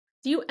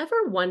Do you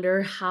ever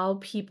wonder how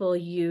people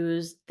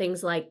use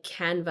things like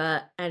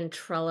Canva and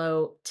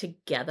Trello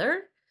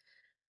together?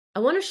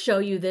 I want to show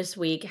you this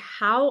week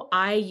how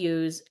I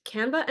use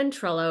Canva and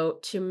Trello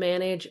to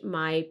manage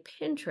my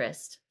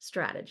Pinterest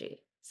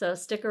strategy. So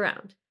stick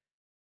around.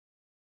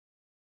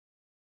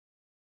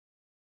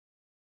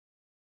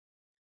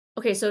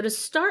 Okay, so to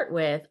start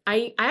with,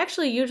 I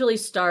actually usually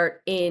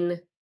start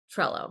in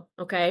Trello,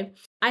 okay?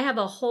 I have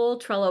a whole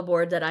Trello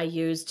board that I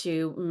use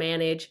to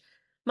manage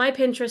my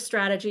Pinterest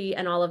strategy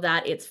and all of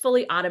that. It's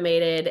fully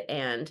automated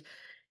and,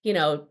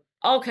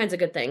 all kinds of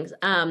good things.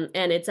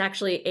 And it's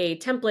actually a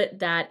template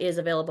that is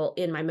available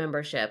in my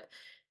membership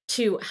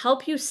to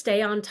help you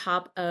stay on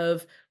top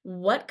of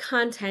what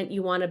content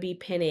you want to be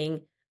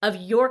pinning of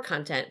your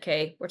content,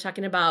 okay? We're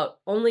talking about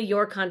only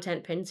your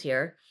content pins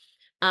here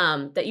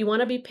that you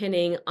want to be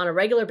pinning on a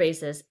regular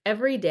basis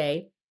every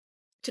day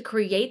to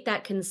create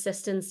that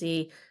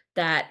consistency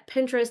that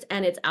Pinterest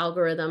and its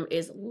algorithm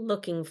is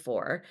looking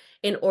for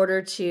in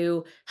order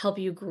to help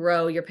you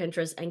grow your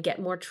Pinterest and get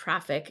more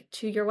traffic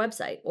to your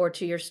website or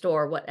to your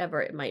store,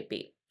 whatever it might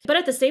be. But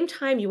at the same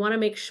time, you want to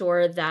make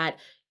sure that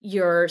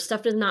your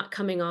stuff is not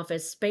coming off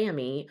as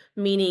spammy,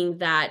 meaning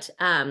that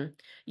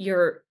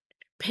you're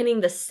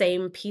pinning the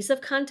same piece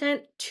of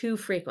content too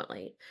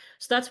frequently.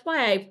 So that's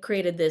why I've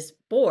created this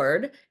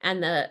board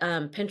and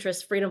the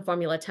Pinterest Freedom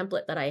Formula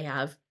template that I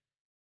have,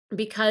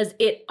 because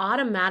it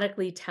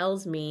automatically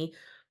tells me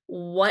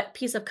what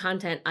piece of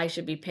content I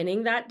should be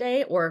pinning that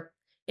day, or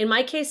in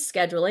my case,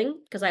 scheduling,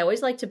 because I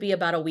always like to be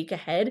about a week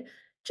ahead,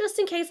 just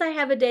in case I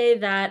have a day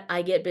that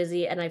I get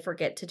busy and I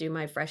forget to do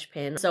my fresh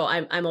pin. So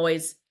I'm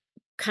always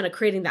kind of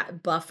creating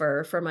that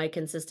buffer for my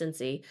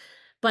consistency.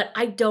 But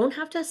I don't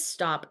have to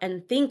stop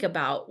and think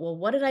about, well,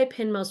 what did I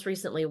pin most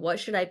recently? What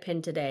should I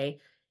pin today?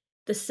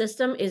 The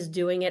system is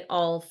doing it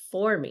all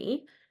for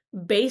me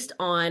based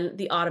on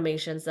the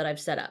automations that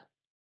I've set up.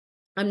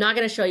 I'm not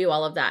going to show you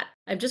all of that.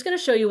 I'm just going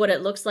to show you what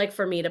it looks like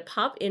for me to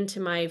pop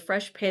into my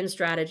fresh pin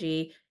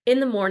strategy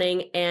in the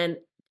morning and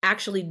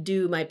actually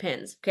do my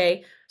pins.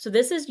 Okay. So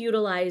this is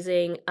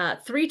utilizing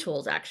three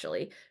tools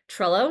actually: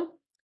 Trello,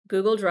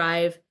 Google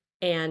Drive,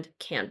 and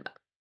Canva.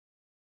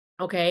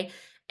 Okay.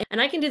 And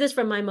I can do this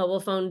from my mobile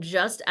phone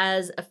just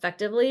as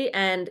effectively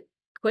and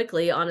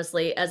quickly,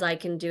 honestly, as I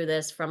can do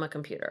this from a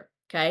computer.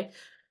 Okay.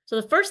 So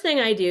the first thing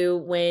I do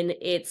when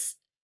it's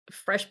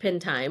fresh pin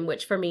time,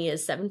 which for me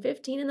is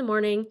 7:15 in the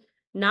morning,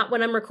 not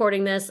when I'm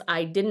recording this.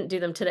 I didn't do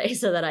them today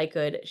so that I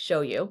could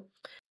show you.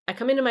 I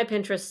come into my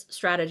Pinterest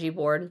strategy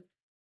board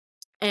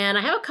and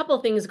I have a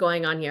couple things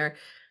going on here.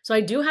 So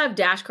I do have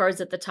dash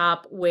cards at the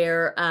top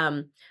where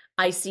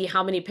I see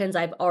how many pins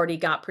I've already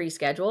got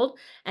pre-scheduled.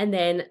 And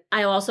then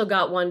I also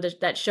got one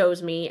that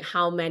shows me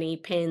how many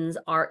pins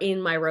are in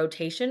my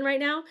rotation right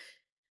now.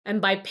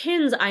 And by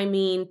pins, I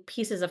mean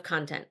pieces of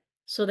content.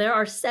 So there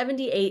are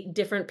 78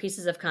 different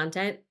pieces of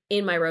content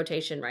in my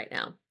rotation right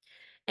now.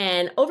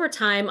 And over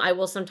time, I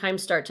will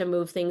sometimes start to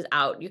move things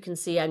out. You can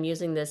see I'm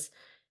using this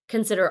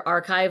consider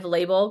archive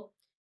label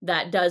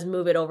that does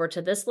move it over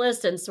to this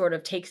list and sort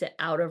of takes it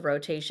out of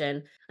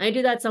rotation. I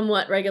do that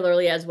somewhat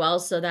regularly as well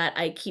so that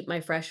I keep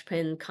my fresh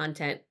pin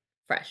content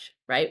fresh,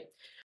 right?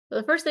 So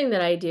the first thing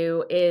that I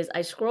do is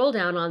I scroll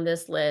down on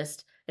this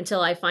list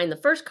until I find the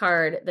first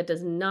card that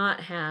does not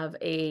have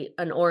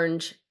an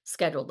orange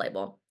scheduled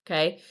label,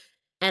 okay?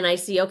 And I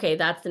see, okay,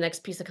 that's the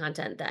next piece of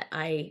content that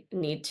I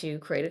need to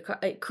create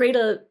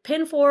a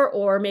pin for,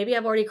 or maybe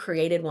I've already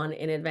created one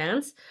in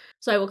advance.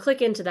 So I will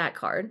click into that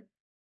card.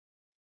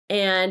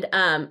 And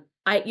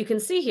you can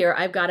see here,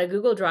 I've got a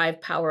Google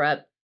Drive power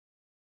up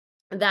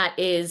that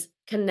is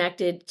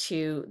connected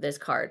to this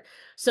card.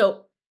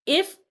 So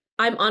if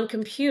I'm on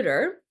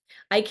computer,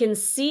 I can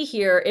see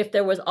here if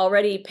there was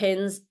already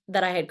pins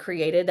that I had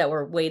created that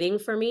were waiting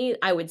for me,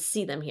 I would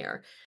see them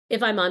here.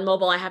 If I'm on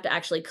mobile, I have to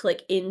actually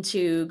click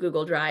into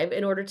Google Drive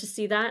in order to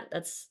see that.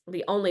 That's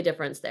the only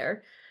difference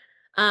there.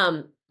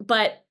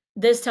 But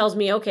this tells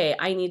me, okay,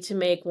 I need to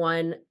make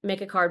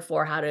a card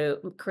for how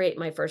to create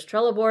my first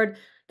Trello board.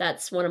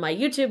 That's one of my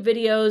YouTube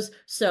videos.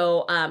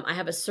 So I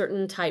have a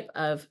certain type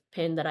of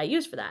pin that I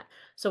use for that.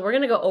 So we're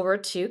going to go over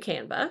to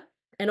Canva.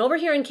 And over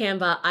here in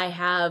Canva, I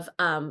have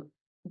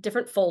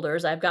different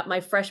folders. I've got my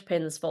fresh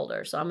pins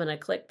folder. So I'm going to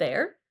click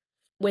there.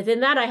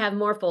 Within that, I have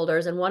more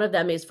folders, and one of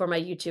them is for my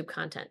YouTube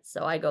content.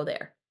 So I go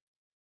there.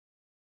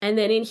 And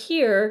then in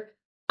here,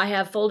 I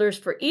have folders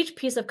for each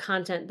piece of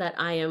content that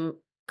I am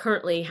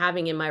currently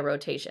having in my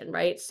rotation,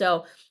 right?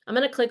 So I'm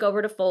going to click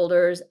over to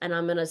folders and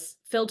I'm going to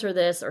filter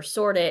this or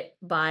sort it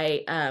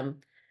by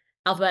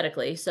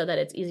alphabetically so that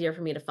it's easier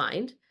for me to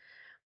find.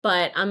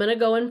 But I'm going to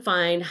go and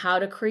find how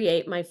to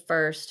create my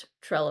first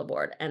Trello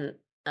board. And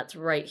that's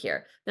right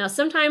here. Now,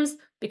 sometimes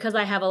because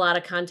I have a lot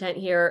of content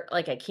here,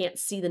 like I can't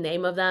see the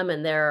name of them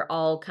and they're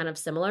all kind of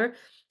similar.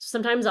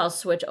 Sometimes I'll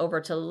switch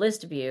over to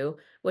list view,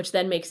 which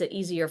then makes it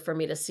easier for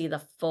me to see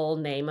the full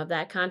name of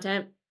that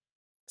content.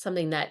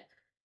 Something that,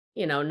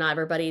 not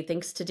everybody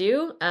thinks to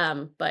do,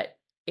 but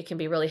it can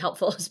be really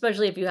helpful,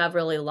 especially if you have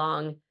really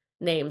long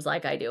names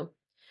like I do.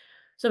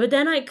 So, but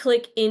then I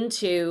click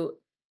into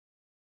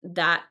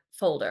that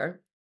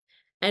folder.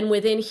 And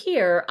within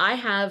here, I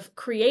have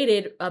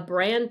created a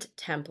brand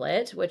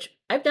template, which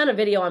I've done a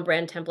video on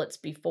brand templates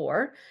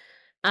before.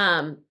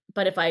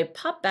 But if I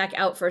pop back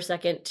out for a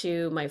second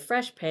to my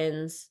fresh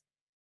pins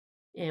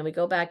and we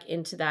go back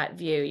into that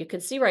view, you can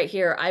see right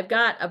here, I've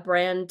got a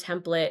brand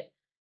template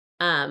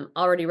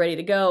already ready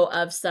to go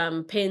of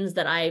some pins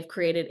that I've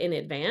created in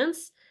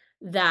advance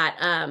that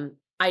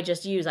I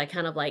just use. I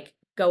kind of like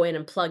go in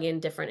and plug in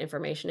different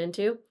information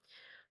into.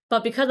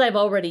 But because I've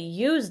already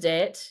used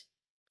it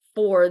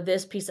for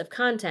this piece of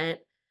content,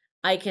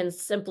 I can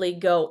simply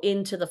go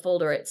into the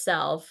folder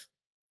itself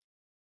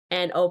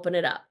and open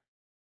it up.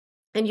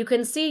 And you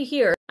can see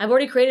here, I've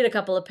already created a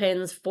couple of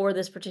pins for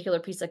this particular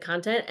piece of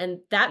content. And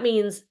that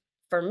means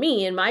for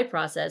me in my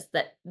process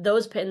that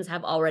those pins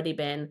have already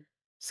been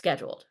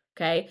scheduled.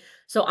 Okay.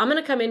 So I'm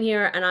going to come in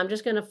here and I'm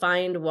just going to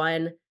find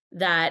one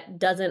that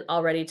doesn't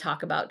already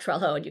talk about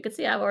Trello. And you can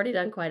see I've already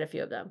done quite a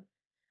few of them.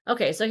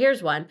 Okay, so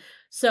here's one.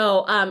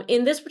 So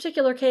in this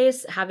particular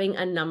case, having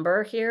a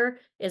number here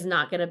is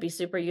not going to be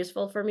super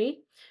useful for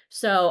me.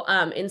 So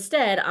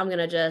instead, I'm going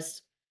to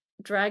just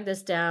drag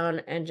this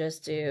down and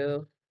just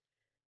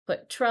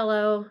put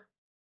Trello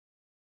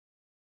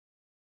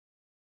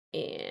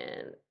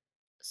and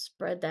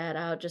spread that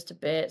out just a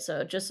bit.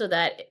 So just so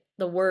that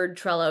the word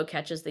Trello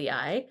catches the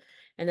eye.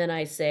 And then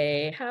I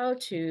say how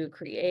to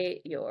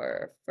create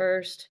your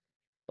first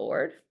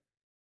board.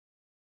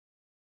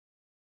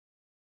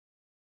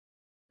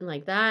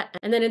 Like that.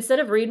 And then instead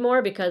of read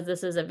more, because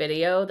this is a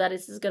video that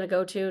this is going to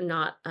go to,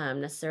 not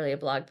necessarily a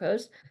blog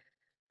post,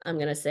 I'm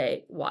going to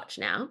say watch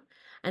now.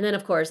 And then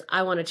of course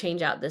I want to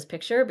change out this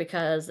picture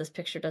because this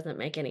picture doesn't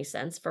make any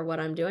sense for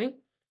what I'm doing.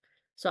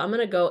 So I'm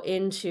going to go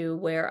into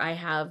where I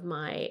have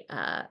my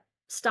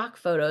stock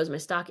photos, my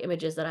stock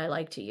images that I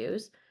like to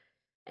use.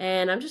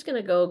 And I'm just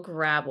going to go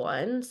grab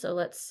one. So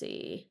let's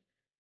see.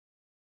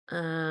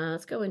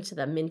 Let's go into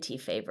the minty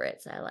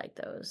favorites. I like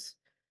those.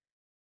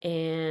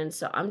 And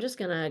so I'm just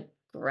going to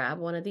grab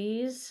one of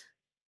these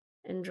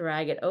and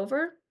drag it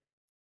over.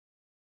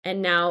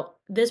 And now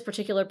this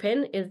particular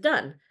pin is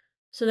done.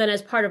 So then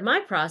as part of my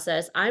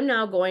process, I'm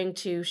now going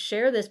to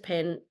share this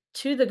pin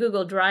to the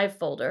Google Drive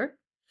folder,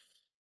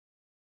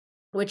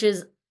 which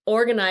is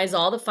organized.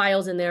 All the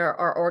files in there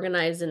are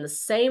organized in the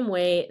same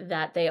way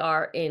that they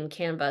are in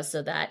Canva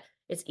so that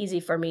it's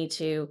easy for me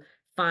to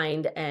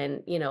find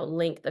and,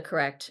 link the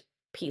correct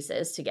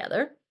pieces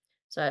together.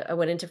 So I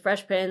went into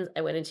fresh pins,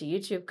 I went into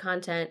YouTube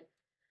content.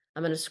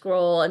 I'm going to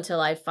scroll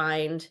until I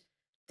find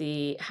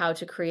the how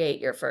to create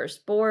your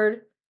first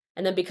board.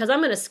 And then because I'm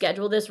going to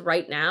schedule this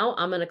right now,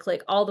 I'm going to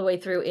click all the way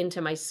through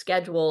into my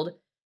scheduled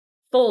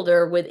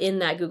folder within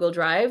that Google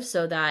Drive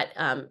so that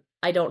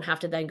I don't have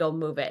to then go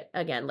move it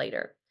again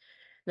later.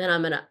 Then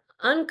I'm going to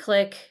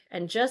unclick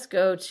and just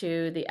go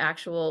to the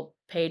actual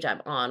page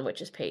I'm on,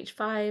 which is page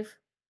 5.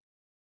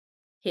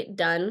 Hit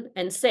done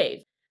and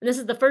save. And this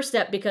is the first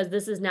step because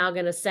this is now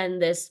going to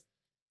send this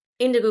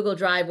into Google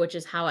Drive, which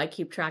is how I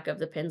keep track of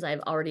the pins I've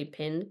already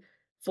pinned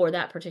for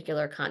that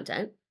particular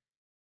content.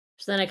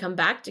 So then I come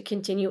back to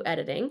continue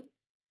editing.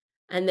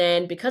 And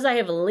then because I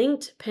have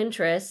linked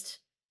Pinterest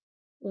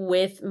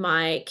with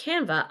my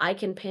Canva, I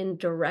can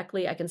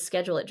I can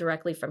schedule it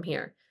directly from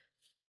here.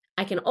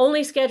 I can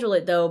only schedule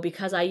it though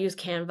because I use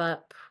Canva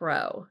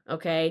Pro,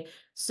 okay?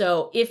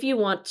 So if you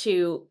want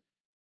to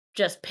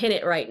just pin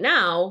it right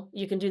now,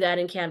 you can do that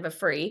in Canva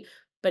free.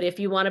 But if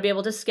you want to be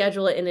able to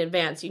schedule it in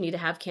advance, you need to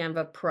have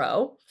Canva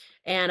Pro.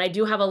 And I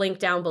do have a link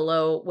down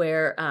below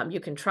where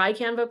you can try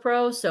Canva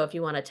Pro. So if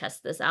you want to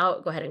test this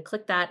out, go ahead and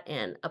click that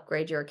and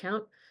upgrade your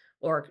account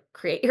or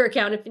create your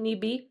account if need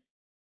be.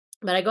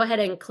 But I go ahead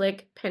and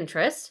click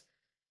Pinterest.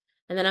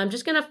 And then I'm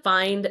just going to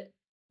find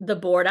the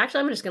board.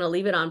 Actually, I'm just going to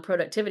leave it on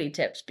productivity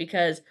tips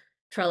because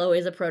Trello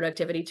is a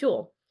productivity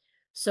tool.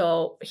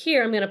 So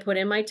here I'm going to put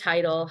in my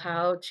title,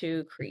 how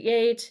to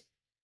create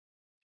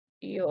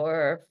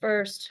your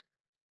first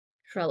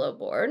Trello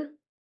board.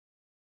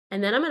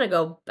 And then I'm going to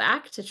go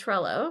back to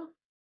Trello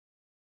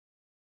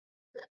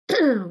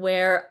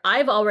where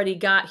I've already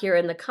got here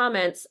in the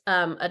comments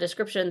a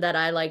description that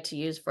I like to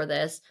use for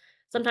this.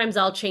 Sometimes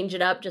I'll change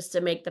it up just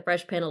to make the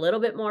fresh pin a little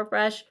bit more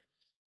fresh.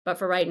 But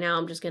for right now,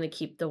 I'm just going to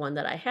keep the one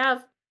that I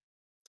have.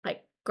 I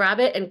grab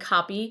it and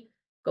copy,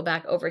 go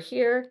back over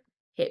here,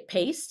 hit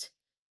paste.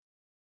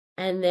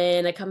 And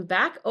then I come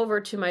back over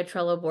to my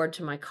Trello board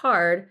to my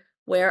card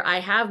where I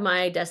have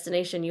my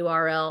destination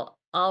URL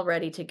all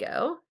ready to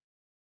go.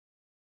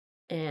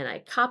 And I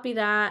copy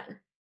that,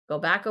 go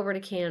back over to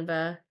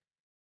Canva,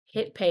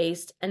 hit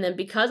paste. And then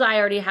because I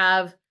already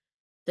have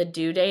the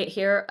due date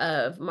here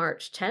of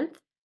March 10th,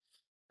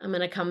 I'm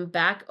going to come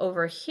back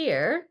over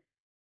here,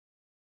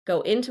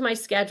 go into my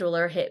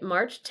scheduler, hit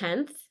March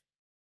 10th,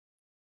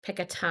 pick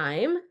a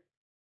time,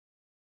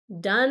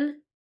 done,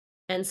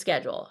 and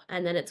schedule.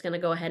 And then it's going to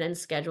go ahead and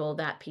schedule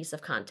that piece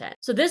of content.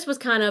 So this was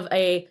kind of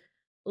a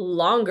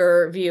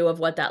longer view of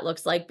what that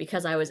looks like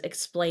because I was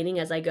explaining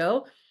as I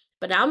go.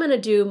 But now I'm going to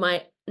do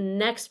my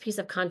next piece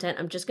of content.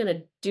 I'm just going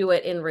to do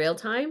it in real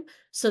time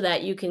so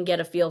that you can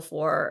get a feel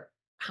for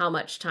how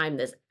much time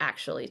this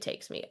actually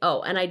takes me.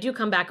 Oh, and I do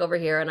come back over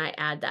here and I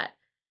add that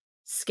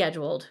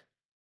scheduled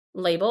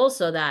label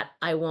so that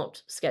I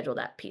won't schedule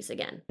that piece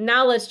again.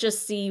 Now let's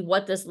just see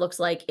what this looks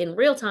like in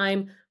real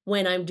time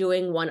when I'm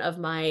doing one of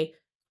my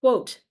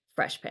quote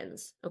fresh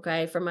pins,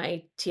 okay, for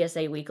my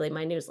TSA Weekly,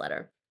 my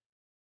newsletter.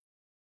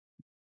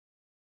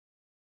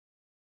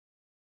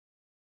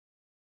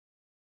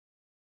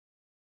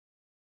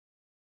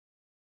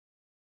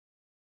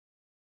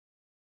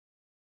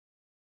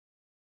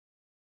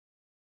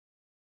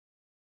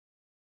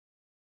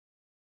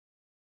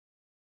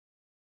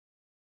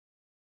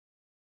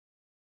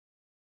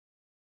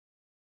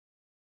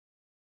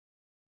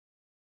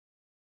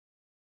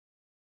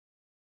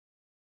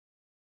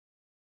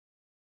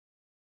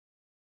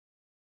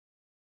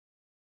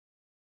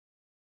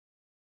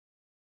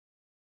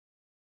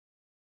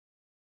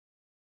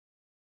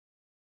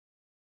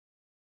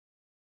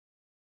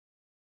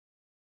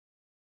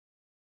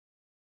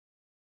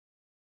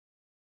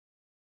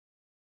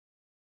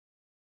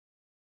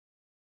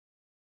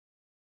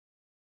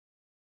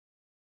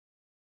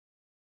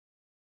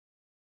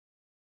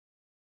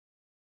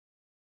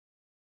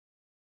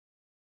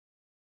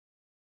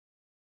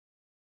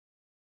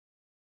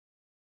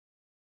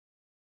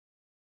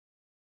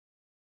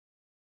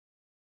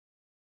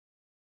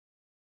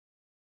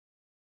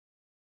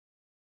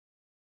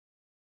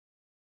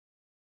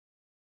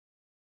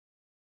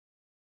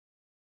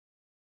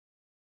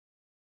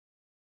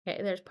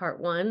 Okay, there's part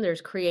one.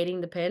 There's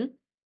creating the pin.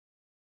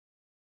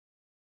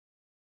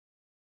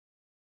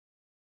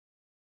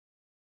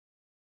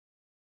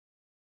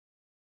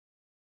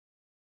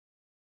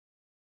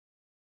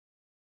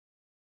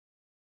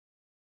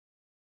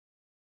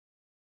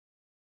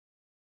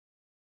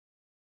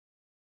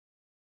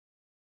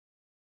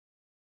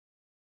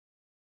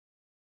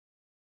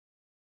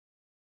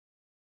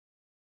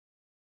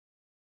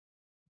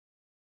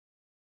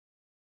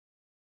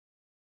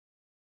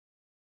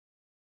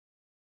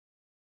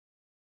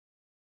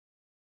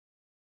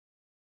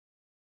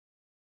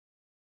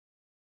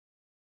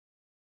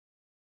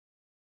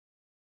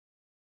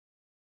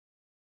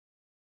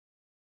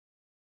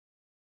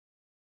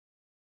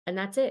 And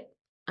that's it.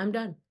 I'm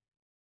done.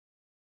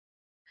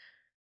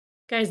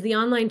 Guys, the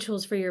online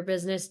tools for your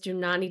business do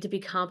not need to be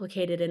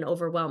complicated and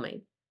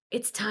overwhelming.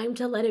 It's time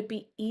to let it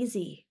be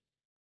easy.